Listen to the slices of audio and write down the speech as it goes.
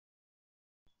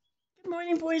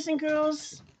morning, boys and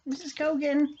girls. Mrs.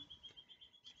 Kogan.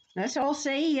 Let's all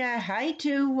say hi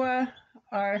to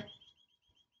our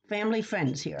family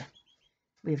friends here.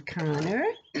 We have Connor.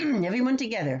 Everyone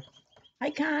together. Hi,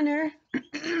 Connor.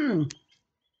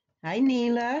 Hi,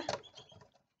 Neela.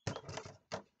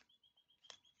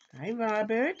 Hi,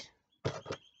 Robert.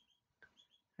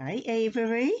 Hi,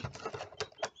 Avery.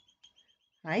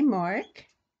 Hi, Mark.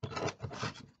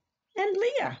 And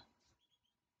Leah.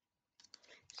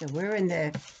 So we're in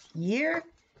the year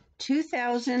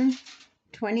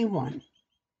 2021.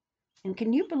 And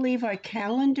can you believe our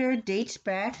calendar dates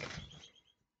back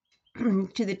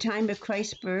to the time of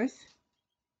Christ's birth?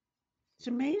 It's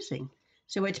amazing.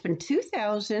 So it's been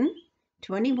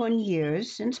 2021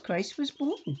 years since Christ was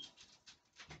born.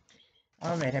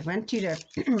 All right, I want you to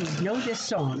know this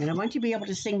song, and I want you to be able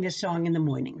to sing this song in the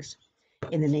mornings.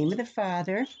 In the name of the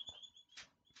Father,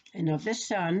 and of the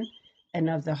Son, and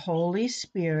of the Holy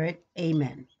Spirit.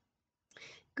 Amen.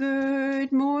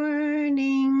 Good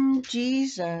morning,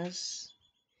 Jesus.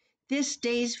 This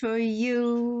day's for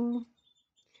you.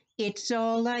 It's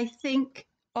all I think,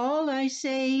 all I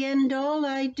say, and all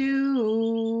I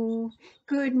do.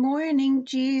 Good morning,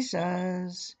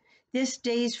 Jesus. This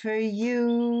day's for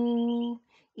you.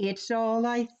 It's all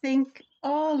I think,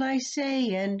 all I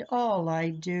say, and all I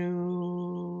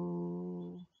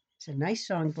do. It's a nice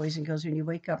song, boys and girls, when you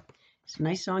wake up. It's a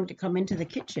nice song to come into the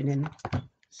kitchen and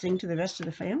sing to the rest of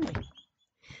the family.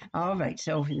 All right,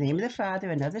 so in the name of the Father,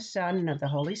 and of the Son, and of the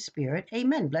Holy Spirit,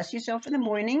 amen. Bless yourself in the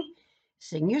morning,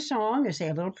 sing your song, or say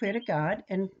a little prayer to God,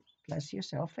 and bless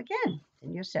yourself again.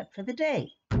 And you're set for the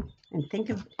day. And think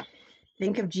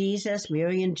of Jesus,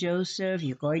 Mary and Joseph,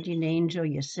 your guardian angel,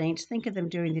 your saints. Think of them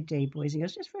during the day, boys and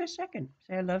girls, just for a second.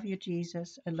 Say, I love you,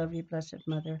 Jesus. I love you, Blessed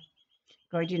Mother.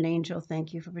 Guardian angel,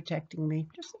 thank you for protecting me.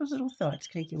 Just those little thoughts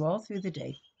take you all through the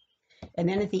day. And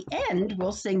then at the end,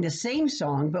 we'll sing the same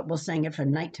song, but we'll sing it for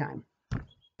nighttime.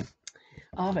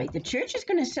 All right, the church is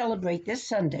going to celebrate this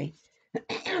Sunday,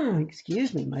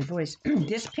 excuse me, my voice,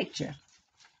 this picture.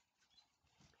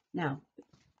 Now,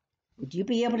 would you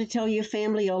be able to tell your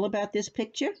family all about this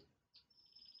picture?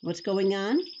 What's going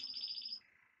on?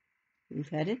 We've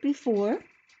had it before.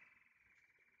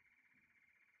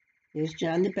 There's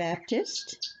John the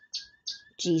Baptist,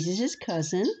 Jesus'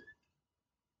 cousin.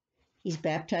 He's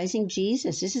baptizing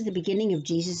Jesus. This is the beginning of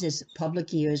Jesus'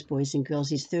 public years, boys and girls.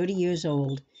 He's 30 years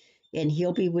old, and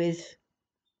he'll be with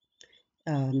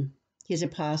his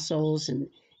apostles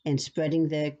and spreading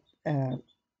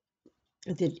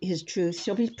his truth.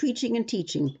 He'll be preaching and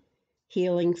teaching,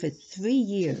 healing for 3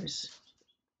 years.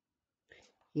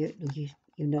 You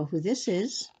know who this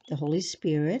is, the Holy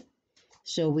Spirit.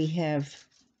 So we have,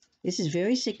 this is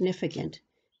very significant.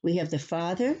 We have the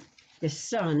Father, the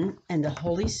Son, and the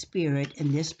Holy Spirit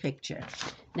in this picture.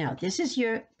 Now, this is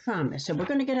your promise. So we're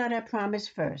going to get out our promise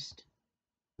first.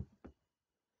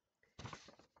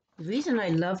 The reason I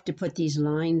love to put these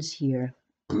lines here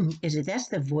is that that's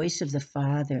the voice of the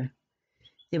Father.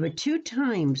 There were 2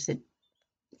 times that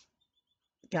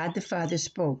God the Father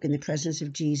spoke in the presence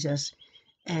of Jesus,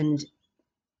 and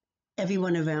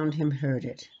everyone around him heard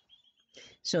it.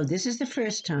 So this is the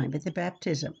first time at the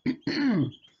baptism.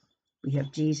 We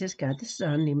have Jesus, God the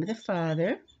Son, name of the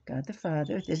Father, God the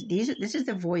Father. This is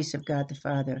the voice of God the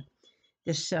Father,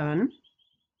 the Son,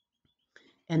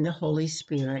 and the Holy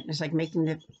Spirit. It's like making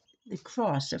the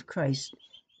cross of Christ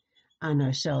on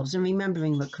ourselves and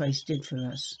remembering what Christ did for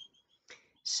us.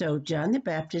 So John the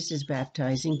Baptist is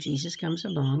baptizing. Jesus comes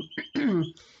along.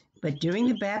 But during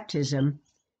the baptism,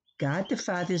 God the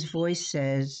Father's voice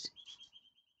says,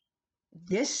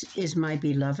 "This is my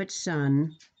beloved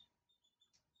Son,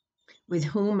 with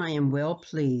whom I am well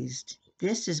pleased.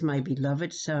 This is my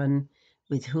beloved Son,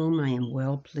 with whom I am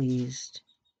well pleased."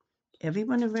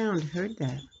 Everyone around heard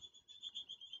that.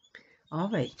 All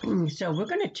right, so we're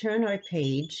going to turn our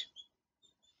page,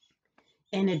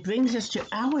 and it brings us to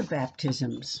our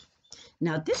baptisms.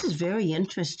 Now, this is very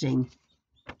interesting.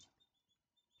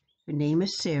 Her name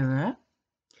is Sarah.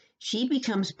 She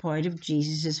becomes part of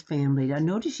Jesus' family. Now,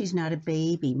 notice she's not a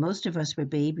baby. Most of us were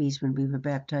babies when we were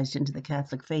baptized into the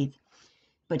Catholic faith.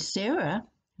 But Sarah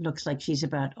looks like she's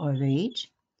about our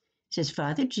age. It says,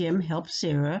 Father Jim helped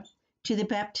Sarah to the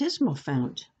baptismal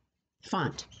font.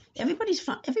 Everybody's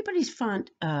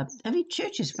font, every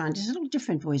church's font is a little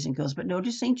different, boys and girls, but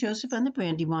notice St. Joseph on the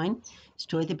Brandywine. It's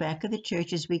toward the back of the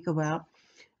church as we go out.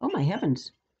 Oh, my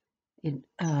heavens.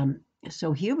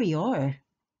 So here we are.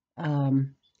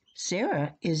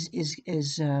 Sarah is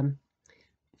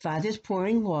Father's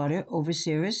pouring water over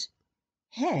Sarah's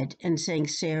head and saying,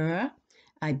 Sarah,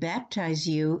 I baptize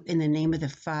you in the name of the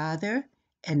Father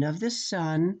and of the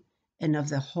Son and of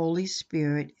the Holy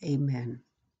Spirit. Amen.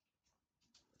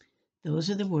 Those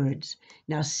are the words.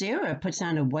 Now Sarah puts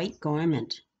on a white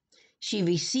garment. She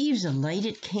receives a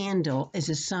lighted candle as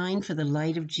a sign for the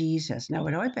light of Jesus. Now,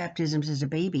 at our baptisms as a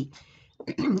baby,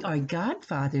 our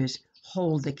godfathers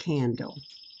hold the candle.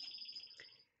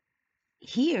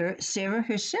 Here, Sarah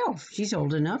herself, she's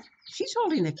old enough, she's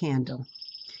holding the candle,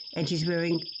 and she's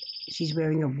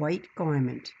wearing a white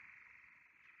garment.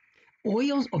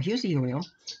 Oils, oh, here's the oil.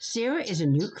 Sarah is a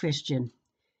new Christian.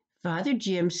 Father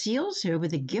Jim seals her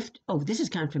with a gift. Oh, this is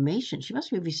confirmation. She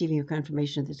must be receiving her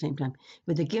confirmation at the same time.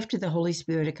 With the gift of the Holy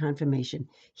Spirit of confirmation.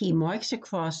 He marks a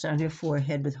cross on her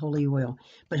forehead with holy oil.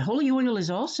 But holy oil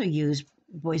is also used,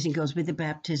 boys and girls, with the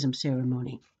baptism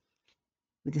ceremony,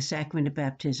 with the sacrament of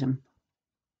baptism.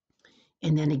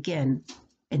 And then again,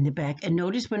 in the back. And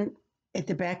notice when at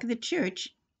the back of the church,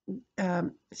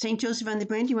 St. Joseph on the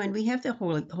Brandywine, we have the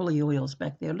holy oils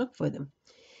back there. Look for them.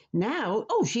 Now,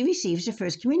 oh, she receives the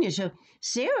first communion. So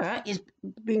Sarah is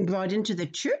being brought into the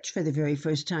church for the very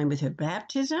first time with her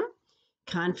baptism,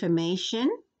 confirmation,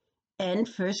 and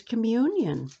first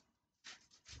communion.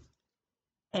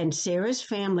 And Sarah's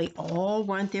family all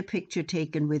want their picture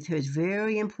taken with her. It's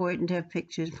very important to have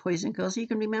pictures, boys and girls. So you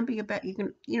can remember your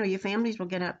families will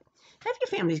have your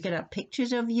families get up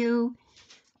pictures of you.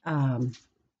 They're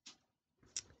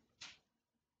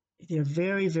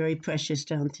very, very precious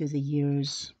down through the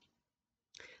years.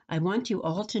 I want you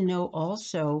all to know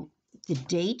also the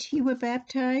date you were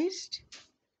baptized.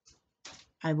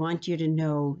 I want you to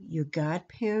know your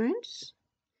godparents,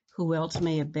 who else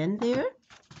may have been there.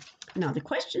 Now, the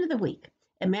question of the week.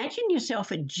 Imagine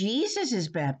yourself at Jesus'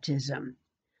 baptism.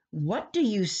 What do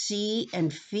you see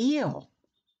and feel?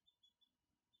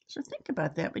 So think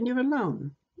about that when you're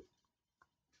alone.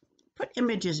 Put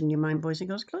images in your mind, boys and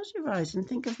girls. Close your eyes and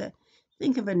think of that.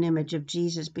 Think of an image of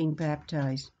Jesus being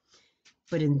baptized.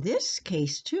 But in this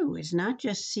case, too, it's not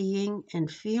just seeing and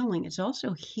feeling, it's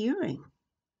also hearing.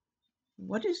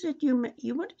 What is it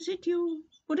you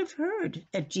would have heard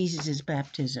at Jesus'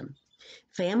 baptism?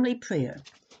 Family prayer.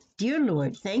 Dear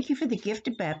Lord, thank you for the gift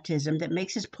of baptism that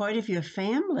makes us part of your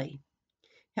family.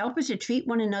 Help us to treat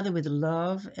one another with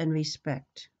love and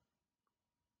respect.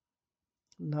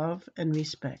 Love and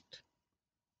respect.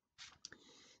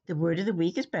 The word of the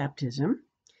week is baptism.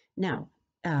 Now,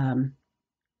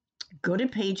 go to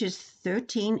pages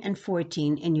 13 and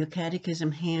 14 in your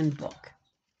Catechism Handbook.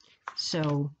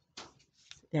 So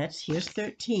here's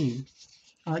 13.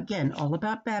 Again, all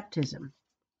about baptism.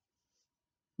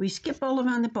 We skip all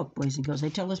around the book, boys and girls. They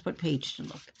tell us what page to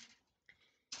look.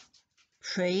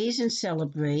 Praise and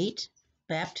celebrate.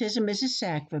 Baptism is a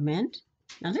sacrament.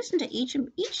 Now listen to each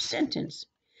sentence.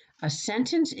 A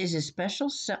sentence is a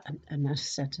special not a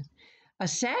sentence. A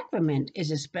sacrament is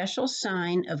a special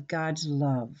sign of God's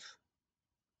love.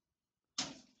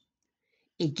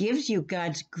 It gives you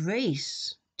God's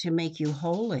grace to make you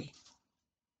holy.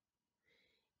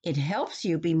 It helps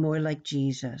you be more like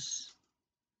Jesus.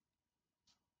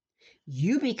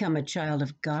 You become a child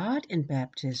of God in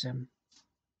baptism.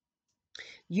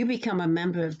 You become a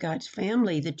member of God's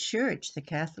family, the church, the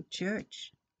Catholic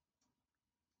Church.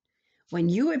 When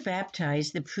you were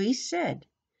baptized, the priest said,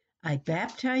 I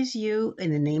baptize you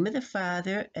in the name of the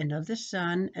Father and of the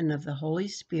Son and of the Holy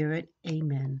Spirit.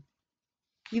 Amen.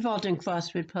 You've all done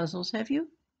crossword puzzles, have you?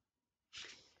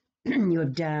 You're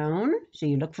down, so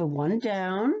you look for 1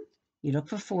 down, you look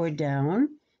for 4 down,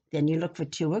 then you look for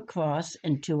 2 across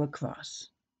and 2 across.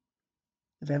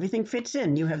 If everything fits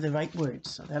in, you have the right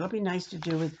words. So that'll be nice to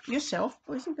do with yourself,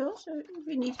 boys and girls. Or if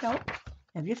you need help,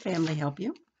 have your family help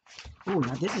you. Oh,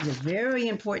 now this is a very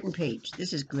important page.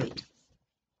 This is great.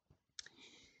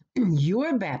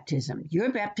 Your baptism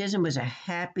was a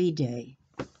happy day.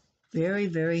 Very,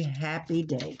 very happy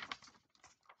day.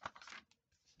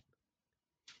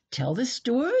 Tell the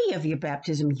story of your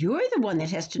baptism. You're the one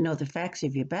that has to know the facts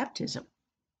of your baptism.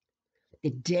 The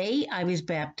day I was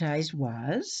baptized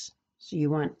was, so you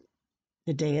want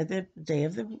the day of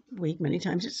the week, many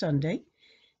times it's Sunday,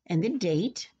 and the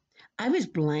date. I was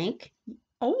blank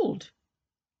old.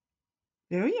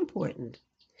 Very important.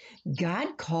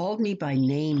 God called me by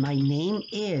name. My name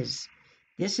is.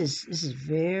 This is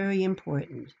very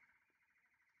important.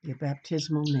 Your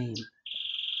baptismal name.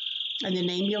 And the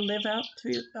name you'll live out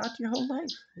throughout your whole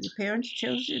life. Your parents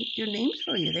chose your names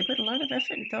for you. They put a lot of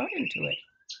effort and thought into it.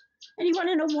 And you want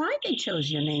to know why they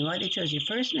chose your name, why they chose your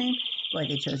first name, why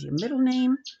they chose your middle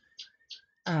name.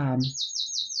 I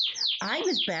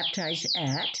was baptized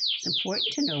it's important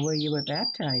to know where you were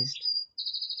baptized.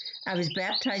 I was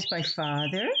baptized by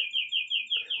Father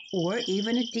or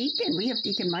even a deacon. We have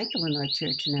Deacon Michael in our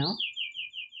church now.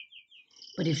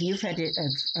 But if you've had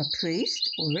a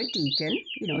priest or a deacon,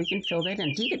 you can fill that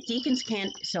in. Deacons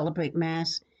can't celebrate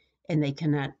Mass, and they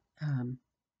cannot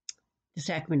the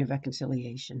sacrament of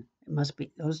reconciliation. It must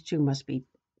be those two must be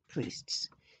priests.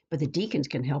 But the deacons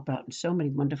can help out in so many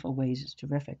wonderful ways. It's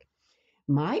terrific.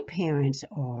 My parents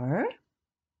are.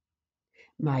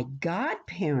 My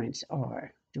godparents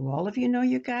are. Do all of you know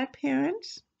your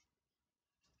godparents?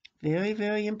 Very,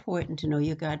 very important to know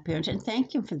your godparents and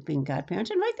thank them for being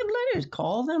godparents and write them letters.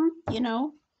 Call them,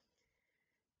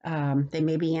 They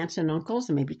may be aunts and uncles,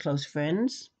 they may be close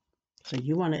friends. So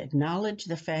you want to acknowledge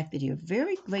the fact that you're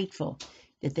very grateful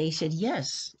that they said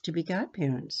yes to be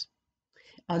godparents.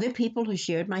 Other people who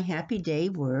shared my happy day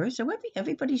were, so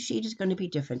everybody's sheet is going to be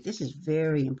different. This is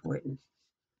very important.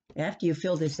 After you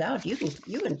fill this out, you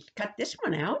can cut this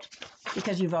one out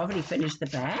because you've already finished the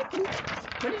back and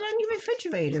put it on your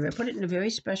refrigerator or put it in a very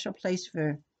special place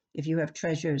for if you have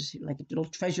treasures, like a little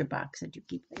treasure box that you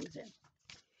keep things in.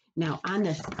 Now on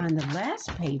the last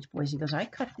page, boys and girls, I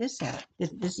cut this out.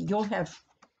 This you'll have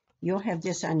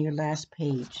this on your last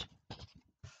page.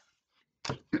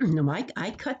 No,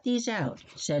 I cut these out.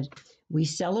 It said we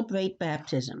celebrate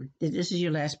baptism. This is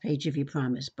your last page of your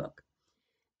promise book,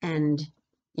 and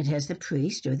it has the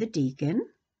priest or the deacon.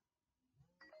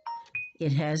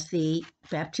 It has the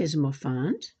baptismal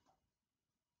font.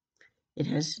 It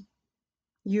has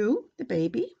you, the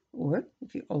baby, or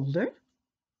if you're older.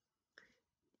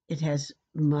 It has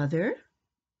mother,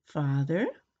 father,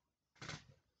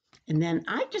 and then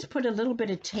I just put a little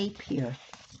bit of tape here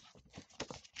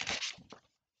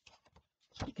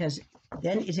because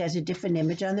then it has a different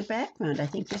image on the background. I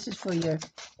think this is for your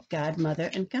godmother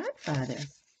and godfather.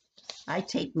 I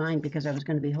taped mine because I was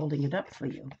going to be holding it up for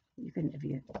you. You can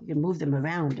move them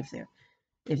around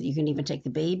if you can even take the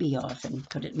baby off and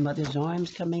put it in mother's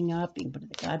arms coming up. You can put it in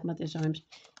the godmother's arms.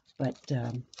 But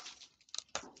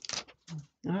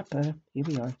here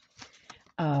we are.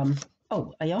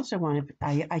 I also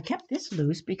I kept this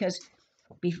loose because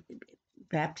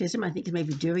baptism, I think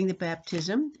maybe during the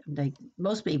baptism, like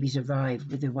most babies arrive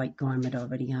with their white garment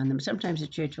already on them. Sometimes the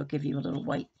church will give you a little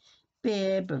white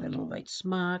bib or a little white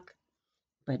smock,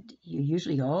 but you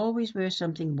usually always wear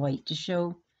something white to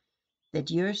show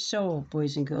that your soul,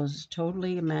 boys and girls, is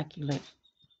totally immaculate.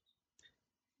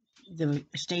 The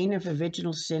stain of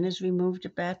original sin is removed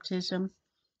at baptism.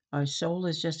 Our soul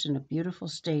is just in a beautiful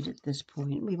state at this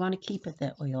point. We want to keep it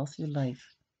that way all through life.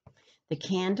 The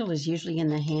candle is usually in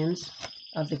the hands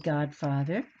of the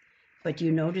godfather, but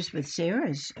you notice with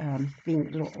Sarah's being a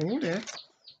little older,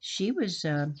 she was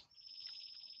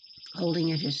holding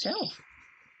it herself.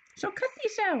 So cut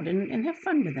these out and have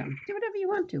fun with them. Do whatever you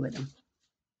want to with them.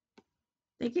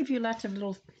 They give you lots of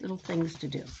little things to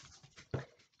do.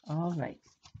 All right.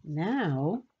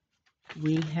 Now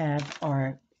we have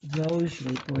our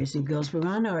rosary, boys and girls. We're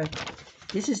on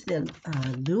this is the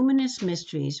Luminous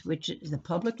Mysteries, which is the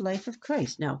public life of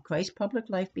Christ. Now, Christ's public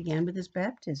life began with his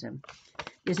baptism.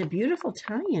 There's a beautiful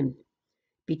tie-in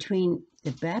between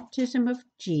the baptism of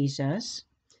Jesus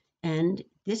and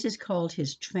this is called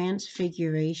his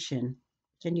transfiguration.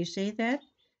 Can you say that?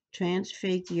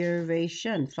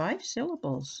 Transfiguration, 5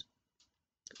 syllables.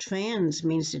 Trans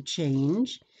means to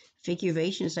change.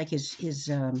 Figuration is like his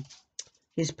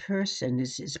person.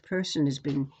 His person has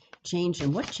been changed.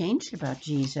 And what changed about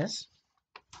Jesus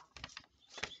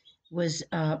was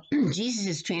Jesus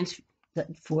is the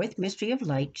fourth mystery of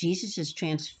light. Jesus is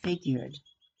transfigured.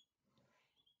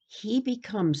 He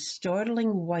becomes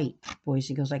startling white, boys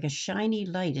and girls, like a shiny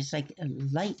light. It's like a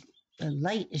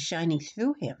light is shining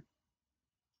through him.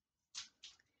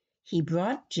 He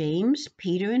brought James,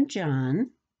 Peter, and John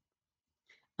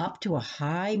up to a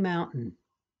high mountain.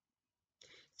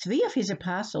 3 of his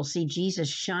apostles see Jesus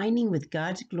shining with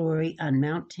God's glory on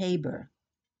Mount Tabor.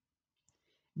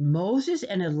 Moses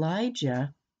and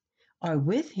Elijah are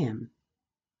with him.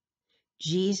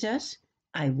 Jesus,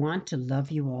 I want to love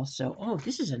you also. Oh,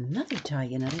 this is another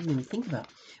tie-in I didn't even think about.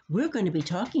 We're going to be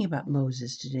talking about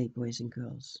Moses today, boys and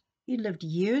girls. He lived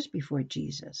years before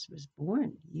Jesus was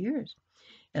born, years.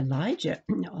 Elijah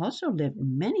also lived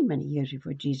many, many years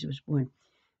before Jesus was born.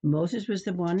 Moses was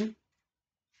the one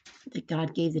that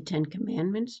God gave the 10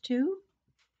 Commandments to.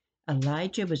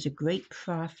 Elijah was a great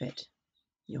prophet.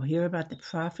 You'll hear about the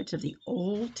prophets of the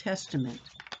Old Testament.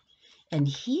 And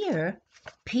here,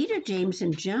 Peter, James,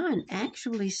 and John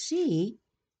actually see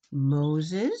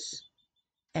Moses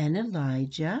and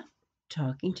Elijah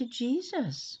talking to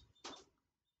Jesus.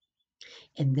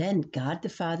 And then God the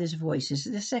Father's voice, this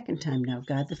is the second time now,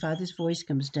 God the Father's voice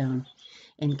comes down.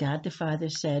 And God the Father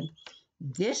said,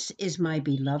 "This is my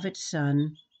beloved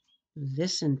Son,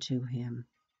 listen to him."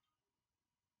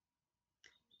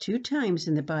 2 times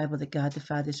in the Bible that God the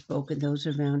Father spoke and those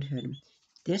around heard him.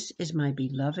 This is my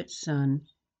beloved Son.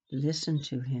 Listen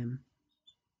to him.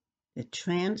 The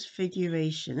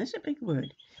transfiguration. That's a big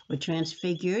word. We're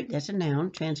transfigured. That's a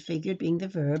noun. Transfigured being the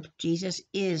verb. Jesus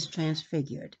is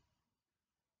transfigured.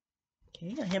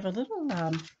 Okay, I have a little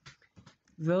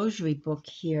rosary book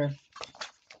here.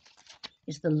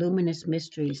 It's the Luminous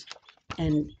Mysteries.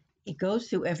 And it goes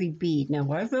through every bead.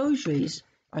 Now, our rosaries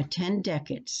are 10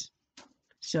 decades.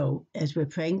 So as we're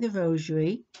praying the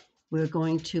rosary, we're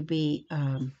going to be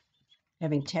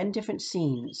having 10 different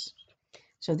scenes.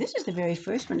 So this is the very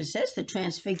first one. It says the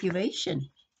Transfiguration.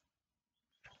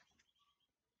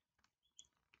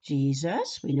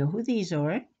 Jesus, we know who these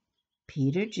are.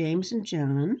 Peter, James, and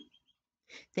John.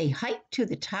 They hiked to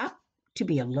the top to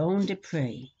be alone to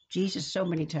pray. Jesus so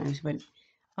many times went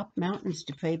up mountains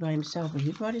to pray by himself, and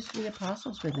he brought his 3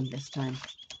 apostles with him this time.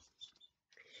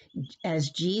 As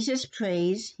Jesus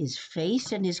prays, his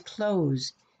face and his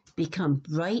clothes become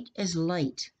bright as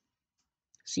light.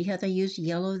 See how they use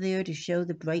yellow there to show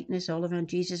the brightness all around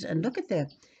Jesus? And look at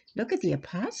the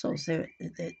apostles.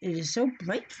 It is so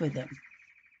bright for them.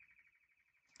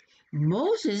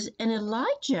 Moses and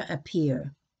Elijah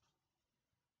appear.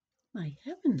 My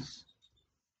heavens.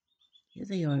 Here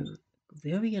they are,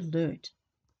 very alert.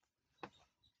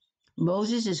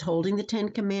 Moses is holding the 10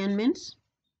 Commandments.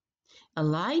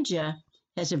 Elijah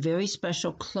has a very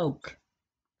special cloak.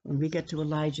 When we get to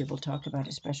Elijah, we'll talk about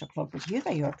his special cloak. But here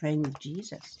they are praying with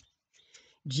Jesus.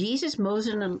 Jesus,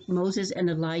 Moses, and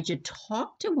Elijah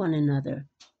talk to one another.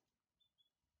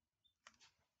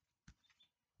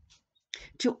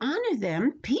 To honor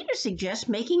them, Peter suggests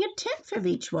making a tent for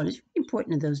each one. It's very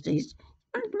important in those days.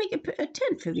 You want to make a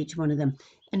tent for each one of them.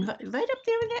 And right up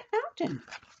there in that mountain.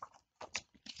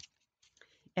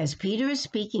 As Peter is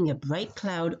speaking, a bright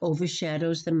cloud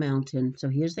overshadows the mountain. So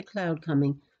here's the cloud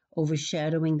coming,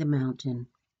 overshadowing the mountain.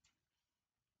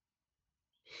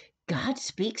 God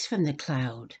speaks from the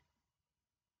cloud.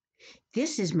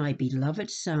 This is my beloved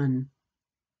Son.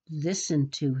 Listen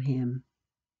to him.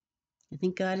 I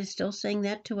think God is still saying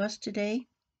that to us today.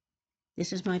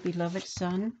 This is my beloved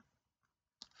Son.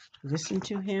 Listen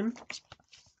to him. It's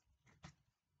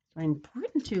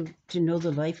important to know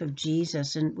the life of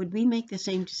Jesus. And would we make the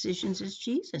same decisions as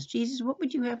Jesus? Jesus, what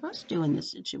would you have us do in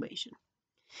this situation?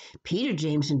 Peter,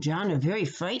 James, and John are very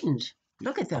frightened.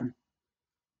 Look at them.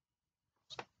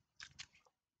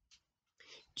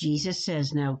 Jesus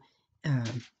says now,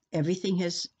 everything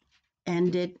has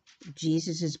ended.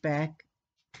 Jesus is back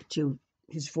to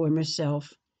his former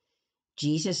self.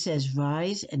 Jesus says,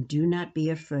 rise and do not be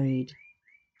afraid.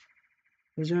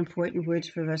 Those are important words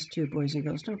for us too, boys and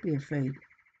girls. Don't be afraid.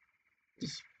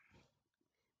 Just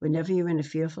whenever you're in a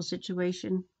fearful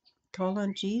situation, call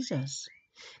on Jesus.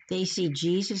 They see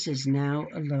Jesus is now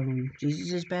alone.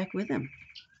 Jesus is back with them.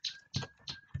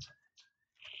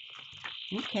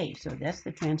 Okay, so that's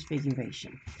the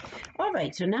Transfiguration. All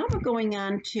right, so now we're going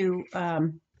on to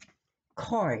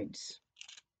cards.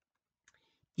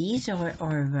 These are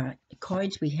our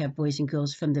cards we have, boys and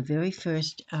girls, from the very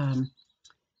first,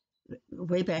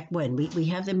 way back when. We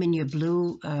have them in your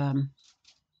blue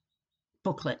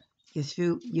booklet,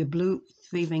 your blue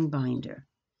 3-ring binder.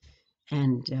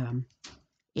 And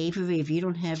Avery, if you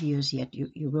don't have yours yet,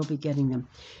 you will be getting them.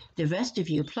 The rest of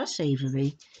you, plus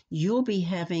Avery, you'll be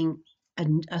having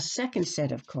a second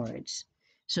set of cards.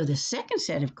 So the second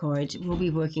set of cards we'll be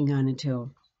working on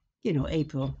until,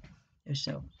 April or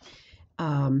so.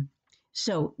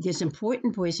 So it's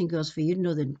important, boys and girls, for you to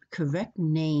know the correct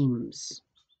names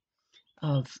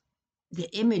of the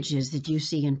images that you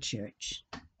see in church.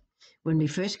 When we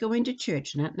first go into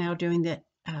church, not now during the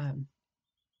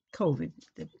COVID,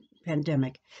 the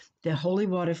pandemic, the holy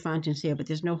water fountain's there, but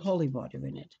there's no holy water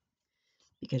in it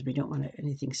because we don't want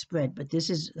anything spread. But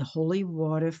this is the holy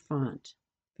water font.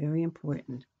 Very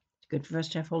important. It's good for us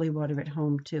to have holy water at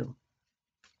home too.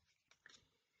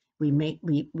 We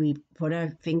put our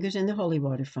fingers in the holy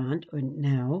water font, or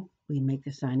now we make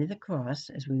the sign of the cross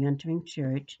as we're entering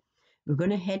church. We're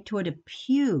going to head toward a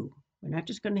pew. We're not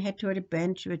just going to head toward a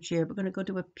bench or a chair. We're going to go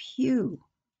to a pew.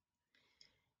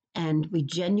 And we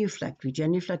genuflect. We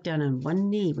genuflect down on one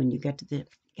knee when you get to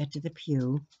the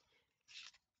pew.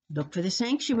 Look for the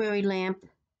sanctuary lamp,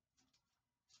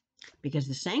 because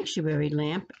the sanctuary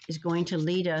lamp is going to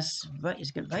lead us.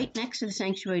 Right next to the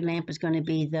sanctuary lamp is going to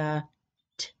be the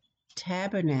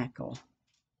tabernacle.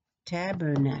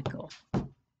 Tabernacle.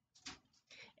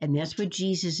 And that's where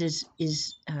Jesus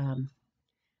is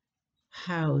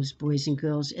housed, boys and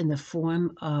girls, in the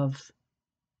form of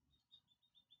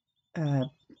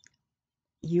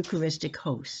Eucharistic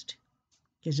host.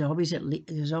 There's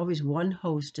always one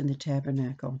host in the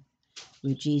tabernacle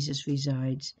where Jesus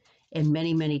resides, and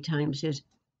many, many times there's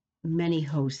many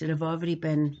hosts that have already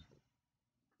been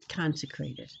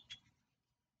consecrated.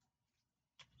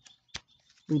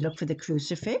 We look for the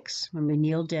crucifix. When we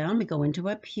kneel down, we go into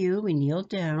our pew, we kneel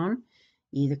down,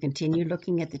 either continue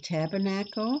looking at the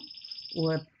tabernacle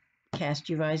or cast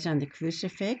your eyes on the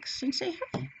crucifix and say,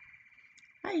 hi.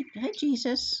 Hi,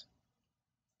 Jesus.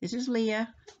 This is Leah.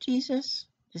 Hi, Jesus.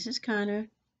 This is Connor.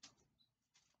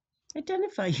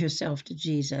 Identify yourself to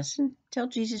Jesus and tell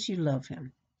Jesus you love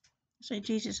him. Say,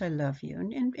 Jesus, I love you.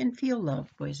 And feel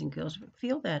love, boys and girls.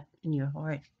 Feel that in your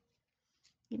heart.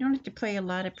 You don't have to pray a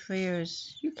lot of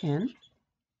prayers. You can.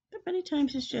 But many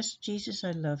times it's just, Jesus,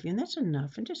 I love you. And that's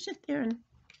enough. And just sit there and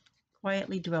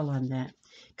quietly dwell on that.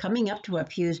 Coming up to our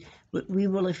pews, we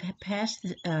will have passed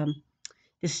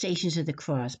the Stations of the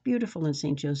Cross, beautiful in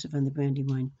St. Joseph on the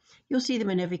Brandywine. You'll see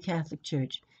them in every Catholic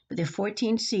church. But there are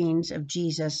 14 scenes of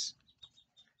Jesus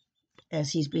as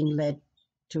he's being led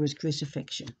to his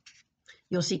crucifixion.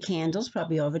 You'll see candles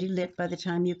probably already lit by the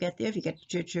time you get there. If you get to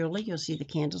church early, you'll see the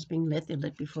candles being lit. They're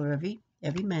lit before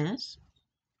every Mass.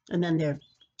 And then they're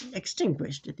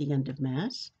extinguished at the end of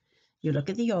Mass. You look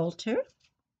at the altar.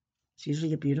 It's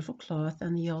usually a beautiful cloth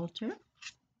on the altar.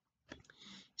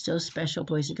 So special,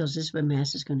 boys and girls. This is where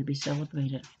Mass is going to be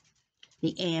celebrated.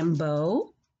 The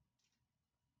ambo.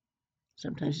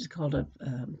 Sometimes it's called a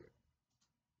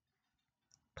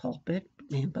pulpit,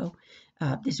 ambo.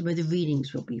 This is where the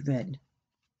readings will be read.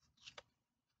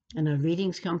 And our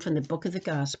readings come from the Book of the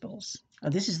Gospels.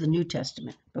 This is the New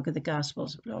Testament. Book of the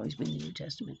Gospels would always be the New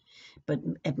Testament. But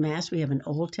at Mass, we have an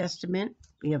Old Testament.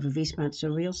 We have a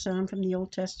responsorial psalm from the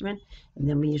Old Testament. And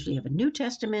then we usually have a New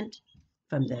Testament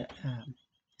from the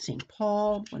St.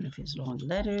 Paul, one of his long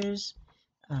letters,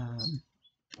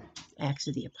 Acts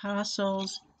of the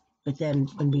Apostles. But then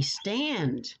when we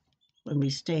stand,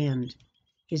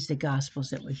 is the Gospels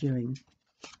that we're hearing.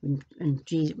 When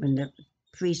the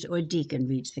priest or deacon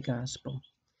reads the Gospel.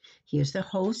 Here's the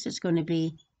host that's going to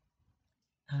be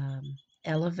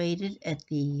elevated at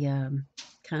the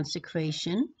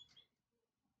consecration,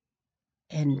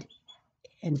 and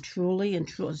truly,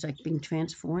 it's like being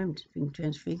transformed, being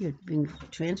transfigured, being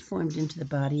transformed into the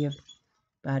body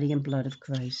and blood of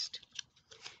Christ.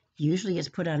 Usually it's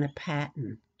put on a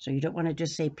paten, so you don't want to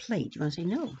just say plate. You want to say,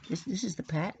 no, this is the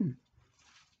paten.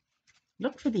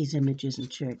 Look for these images in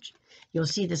church. You'll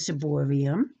see the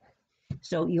ciborium.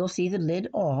 So you'll see the lid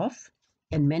off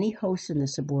and many hosts in the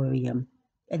ciborium.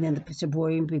 And then the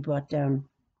ciborium will be brought down,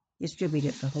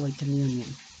 distributed for Holy Communion.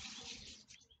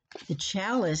 The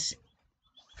chalice,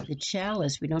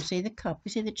 we don't say the cup,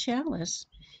 we say the chalice,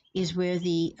 is where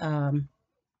the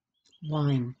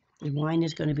wine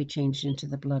is going to be changed into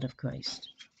the blood of Christ.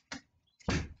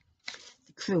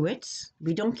 Cruets.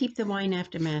 We don't keep the wine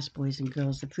after Mass, boys and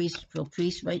girls. The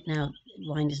priest right now,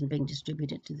 wine isn't being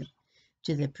distributed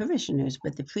to the parishioners,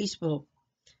 but the priest will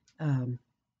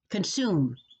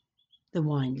consume the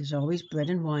wine. There's always bread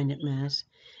and wine at Mass,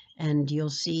 and you'll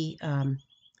see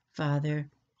Father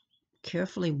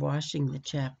carefully washing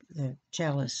the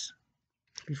chalice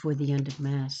before the end of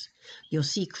Mass. You'll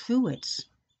see cruets.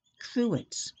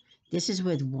 This is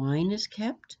where the wine is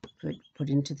kept, put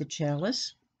into the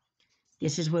chalice.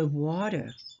 This is where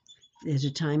water, there's a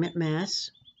time at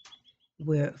Mass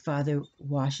where Father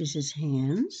washes his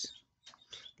hands.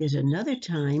 There's another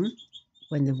time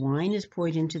when the wine is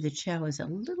poured into the chalice, a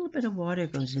little bit of water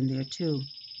goes in there too.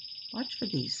 Watch for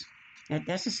these.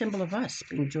 That's a symbol of us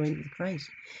being joined with Christ.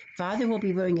 Father will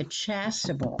be wearing a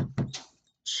chasuble.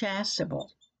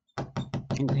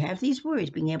 And you have these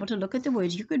words, being able to look at the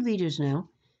words. You're good readers now.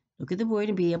 Look at the word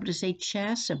and be able to say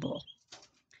chasuble.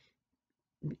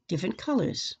 Different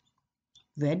colors.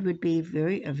 Red would be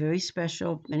a very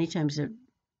special, many times a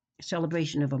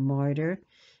celebration of a martyr,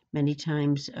 many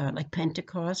times like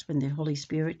Pentecost, when the Holy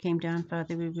Spirit came down,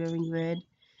 Father was wearing red.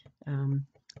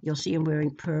 You'll see him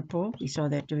wearing purple. We saw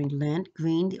that during Lent.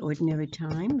 Green, the ordinary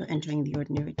time. We're entering the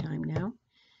ordinary time now.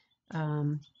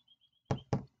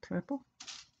 Purple.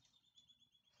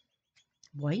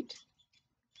 White.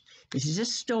 This is a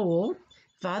stole.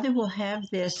 Father will have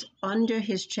this under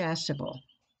his chasuble.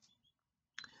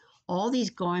 All these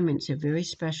garments have very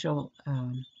special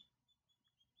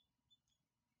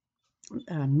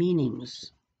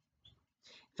meanings.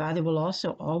 Father will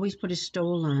also always put a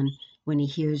stole on when he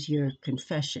hears your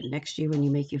confession. Next year, when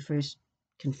you make your first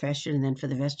confession, and then for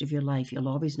the rest of your life, you'll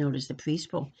always notice the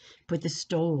priest will put the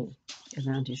stole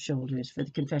around his shoulders for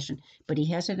the confession. But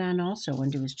he has it on also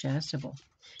under his chasuble.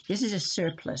 This is a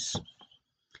surplice.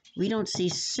 We don't see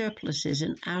surplices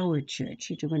in our church.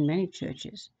 You do in many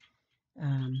churches.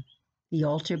 The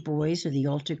altar boys or the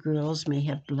altar girls may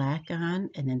have black on,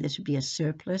 and then this would be a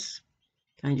surplice,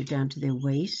 kind of down to their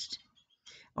waist.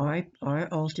 Our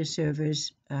altar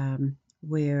servers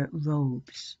wear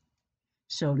robes.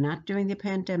 So not during the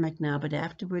pandemic now, but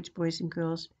afterwards, boys and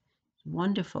girls,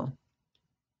 wonderful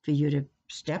for you to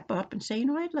step up and say, you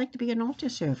know, I'd like to be an altar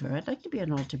server. I'd like to be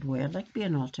an altar boy. I'd like to be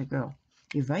an altar girl.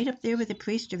 You're right up there with the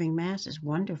priest during Mass. It's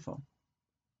wonderful.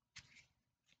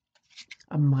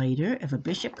 A mitre, if a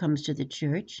bishop comes to the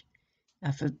church,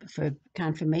 for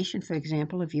confirmation, for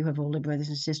example, if you have older brothers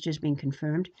and sisters being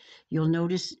confirmed, you'll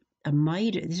notice a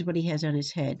mitre. This is what he has on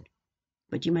his head.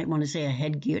 But you might want to say a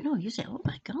headgear. No, you say, oh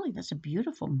my golly, that's a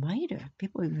beautiful mitre.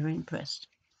 People are very impressed.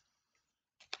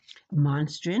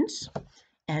 Monstrance,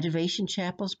 adoration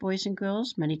chapels, boys and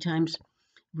girls. Many times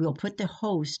we'll put the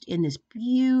host in this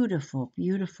beautiful,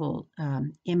 beautiful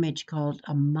image called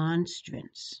a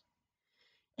monstrance.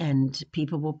 And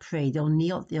people will pray. They'll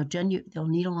kneel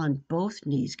on both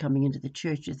knees coming into the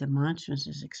church as the monstrance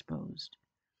is exposed.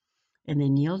 And they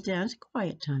kneel down. It's a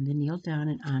quiet time. They kneel down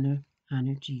and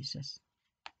honor Jesus.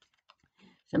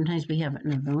 Sometimes we have it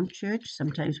in our own church.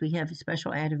 Sometimes we have a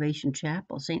special adoration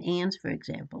chapel. St. Anne's, for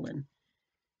example,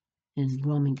 in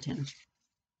Wilmington.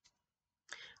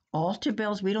 Altar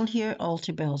bells. We don't hear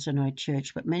altar bells in our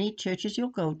church, but many churches you'll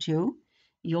go to,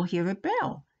 you'll hear a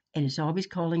bell, and it's always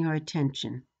calling our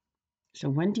attention. So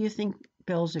when do you think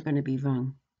bells are going to be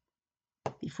rung?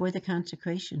 Before the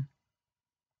consecration.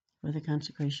 Before the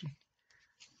consecration.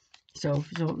 So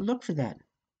look for that.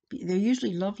 They're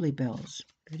usually lovely bells.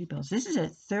 Pretty bells. This is a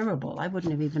thurible. I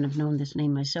wouldn't have even have known this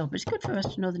name myself, but it's good for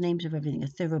us to know the names of everything. A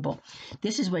thurible.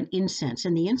 This is when incense,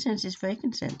 and the incense is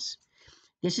frankincense.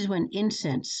 This is when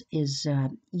incense is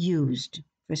used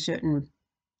for certain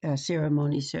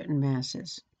ceremonies, certain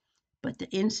masses. But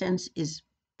the incense is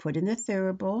put in the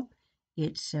thurible.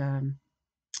 It's hot,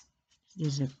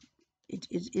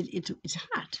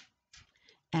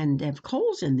 and they have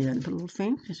coals in there, and put a little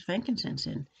frankincense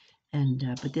in, and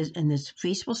this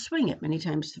priest will swing it many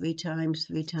times, three times,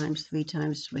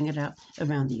 swing it out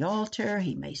around the altar.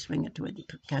 He may swing it toward the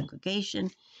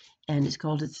congregation, and it's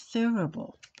called a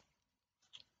thurible.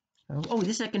 Oh,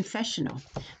 this is a confessional.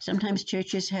 Sometimes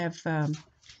churches have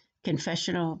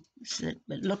confessional that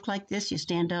look like this. You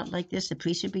stand out like this. The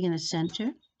priest would be in the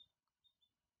center,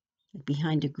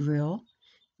 behind a grill.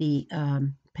 The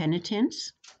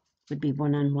penitents would be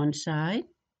one on one side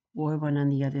or one on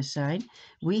the other side.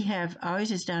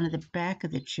 Ours is down at the back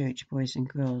of the church, boys and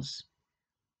girls.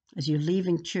 As you're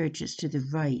leaving church, it's to the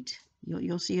right.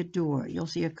 You'll see a door. You'll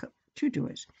see two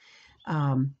doors.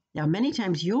 Now, many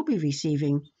times you'll be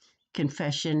receiving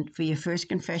confession. For your first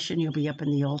confession, you'll be up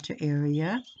in the altar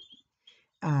area.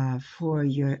 For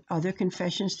your other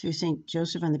confessions through St.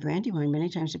 Joseph on the Brandywine, many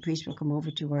times the priest will come over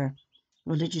to our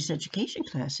religious education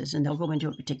classes, and they'll go into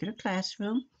a particular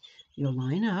classroom. You'll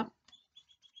line up,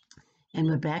 and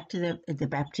we're back to the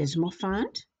baptismal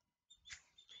font.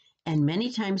 And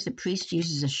many times the priest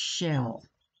uses a shell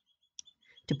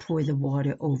to pour the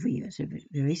water over you. It's a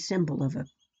very symbol of a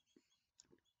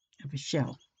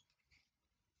shell.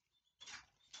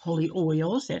 Holy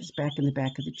oils, that's back in the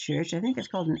back of the church. I think it's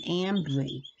called an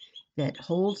ambry that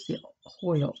holds the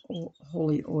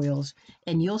holy oils.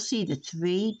 And you'll see the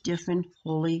 3 different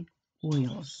holy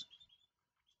oils.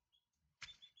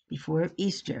 Before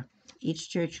Easter,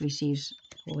 each church receives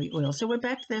holy oil. So we're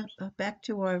back to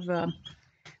our, oh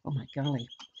my golly,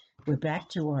 we're back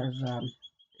to our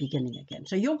beginning again.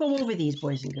 So you'll go over these,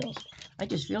 boys and girls. I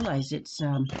just realized it's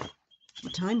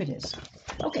what time it is.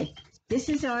 Okay. This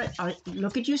is our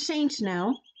look at your saints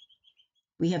now.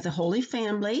 We have the Holy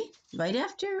Family. Right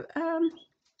after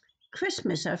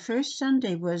Christmas, our first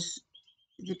Sunday was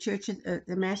the Church of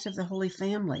the Mass of the Holy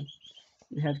Family.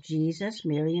 You have Jesus,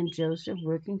 Mary, and Joseph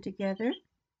working together.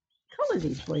 Color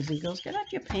these, boys and girls. Get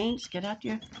out your paints. Get out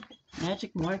your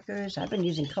magic markers. I've been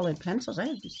using colored pencils. I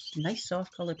have these nice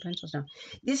soft colored pencils now.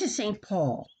 This is St.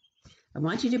 Paul. I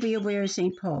want you to be aware of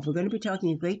St. Paul. We're going to be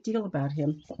talking a great deal about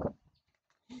him,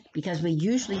 because we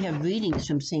usually have readings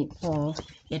from St. Paul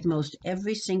at most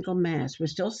every single Mass. We're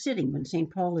still sitting when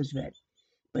St. Paul is read.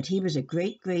 But he was a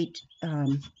great, great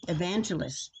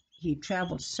evangelist. He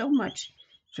traveled so much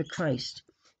for Christ.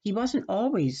 He wasn't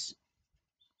always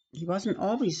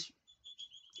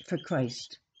for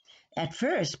Christ. At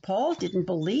first, Paul didn't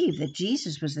believe that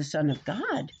Jesus was the Son of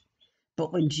God.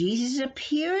 But when Jesus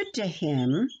appeared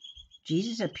to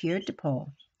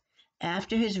Paul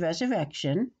after his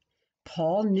resurrection,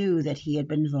 Paul knew that he had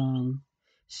been wrong.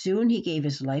 Soon he gave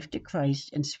his life to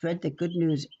Christ and spread the good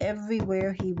news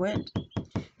everywhere he went.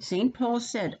 St. Paul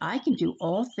said, I can do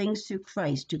all things through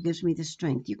Christ who gives me the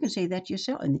strength. You can say that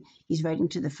yourself. And he's writing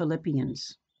to the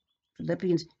Philippians.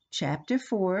 Philippians chapter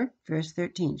 4, verse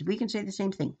 13. So we can say the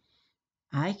same thing.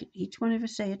 Each one of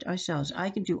us say it ourselves. I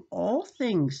can do all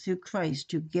things through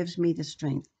Christ who gives me the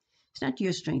strength. It's not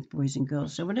your strength, boys and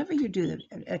girls. So whatever you do, the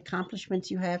accomplishments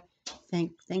you have,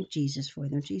 thank Jesus for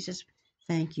them. Jesus,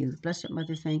 thank you. Blessed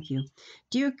Mother, thank you.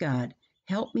 Dear God,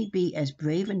 help me be as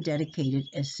brave and dedicated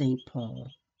as St. Paul.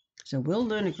 So we'll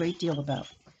learn a great deal about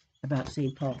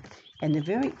St. Paul. And the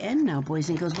very end now, boys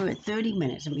and girls, we're at 30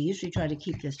 minutes, and we usually try to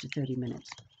keep this to 30 minutes.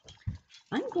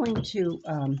 I'm going to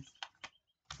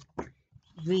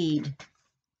read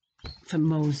from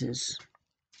Moses.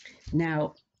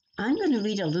 Now, I'm going to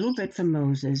read a little bit from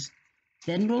Moses,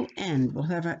 then we'll end. We'll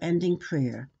have our ending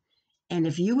prayer. And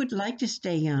if you would like to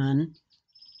stay on,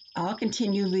 I'll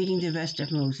continue reading the rest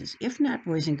of Moses. If not,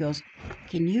 boys and girls,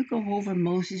 can you go over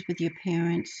Moses with your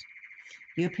parents?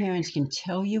 Your parents can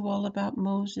tell you all about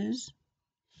Moses.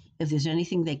 If there's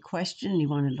anything they question, you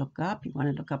want to look up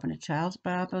in a child's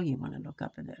Bible, you want to look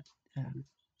up in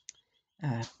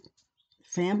a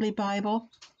family Bible.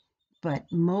 But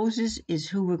Moses is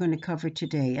who we're going to cover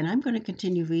today. And I'm going to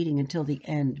continue reading until the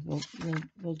end. We'll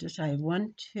decide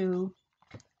 1, 2.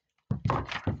 Here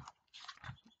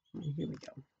we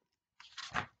go.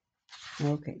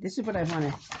 Okay, this is what I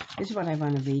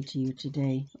want to read to you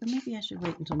today. Or maybe I should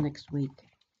wait until next week.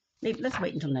 Maybe let's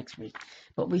wait until next week.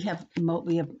 But we have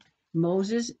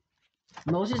Moses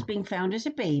being found as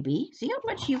a baby. See how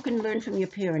much you can learn from your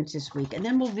parents this week. And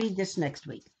then we'll read this next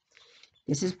week.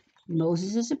 This is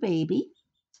Moses as a baby.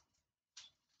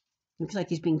 Looks like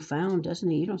he's being found, doesn't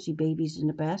he? You don't see babies in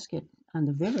a basket on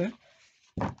the river.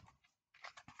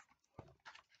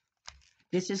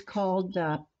 This is called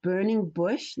burning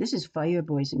bush. This is fire,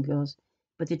 boys and girls.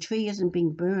 But the tree isn't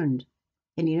being burned.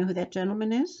 And you know who that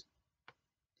gentleman is?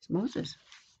 It's Moses.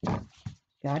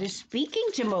 God is speaking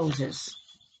to Moses.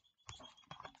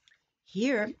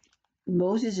 Here,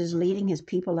 Moses is leading his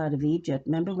people out of Egypt.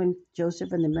 Remember when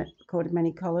Joseph in the coat of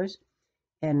many colors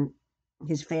and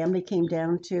his family came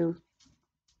down to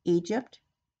Egypt?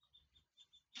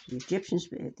 The Egyptians,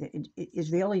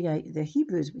 the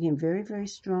Hebrews became very, very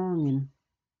strong,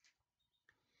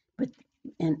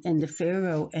 and the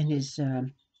Pharaoh and his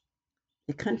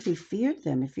the country feared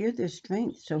them. It feared their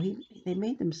strength, so they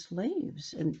made them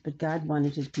slaves. But God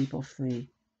wanted His people free,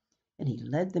 and He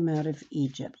led them out of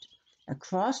Egypt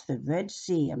across the Red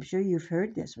Sea. I'm sure you've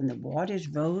heard this. When the waters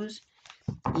rose,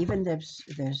 even the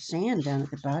sand down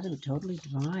at the bottom totally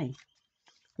dry.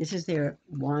 This is their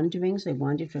wanderings. They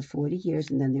wandered for 40 years,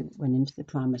 and then they went into the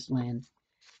Promised Land.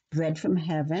 Bread from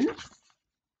heaven,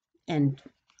 and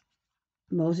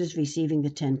Moses receiving the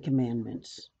 10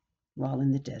 Commandments while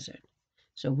in the desert.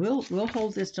 So we'll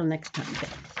hold this till next time.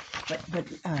 But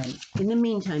in the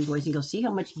meantime, boys and girls, see how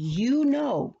much you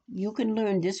can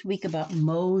learn this week about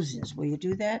Moses. Will you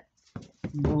do that?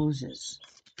 Moses.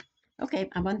 Okay,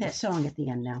 I'm on that song at the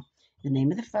end now. In the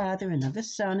name of the Father, and of the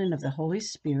Son, and of the Holy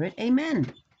Spirit.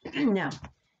 Amen. Now,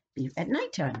 at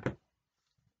nighttime.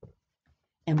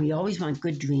 And we always want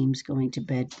good dreams going to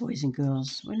bed, boys and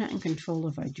girls. We're not in control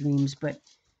of our dreams, but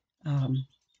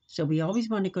so we always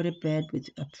want to go to bed with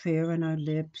a prayer on our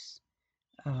lips,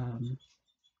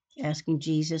 asking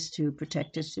Jesus to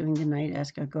protect us during the night,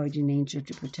 ask our guardian angel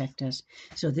to protect us.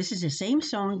 So this is the same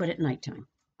song, but at nighttime.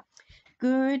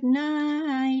 Good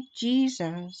night,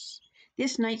 Jesus.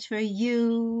 This night's for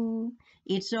you.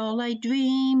 It's all I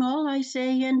dream, all I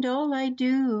say, and all I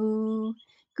do.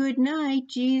 Good night,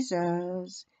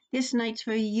 Jesus. This night's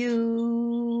for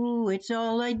you. It's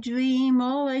all I dream,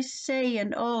 all I say,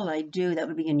 and all I do. That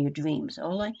would be in your dreams.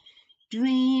 All I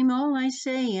dream, all I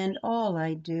say, and all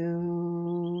I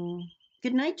do.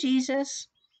 Good night, Jesus.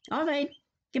 All right.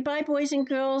 Goodbye, boys and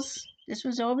girls. This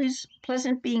was always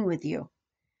pleasant being with you.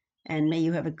 And may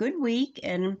you have a good week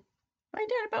and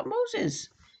find out about Moses.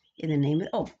 In the name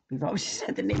of, we've always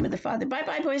said the name of the Father.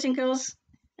 Bye-bye, boys and girls.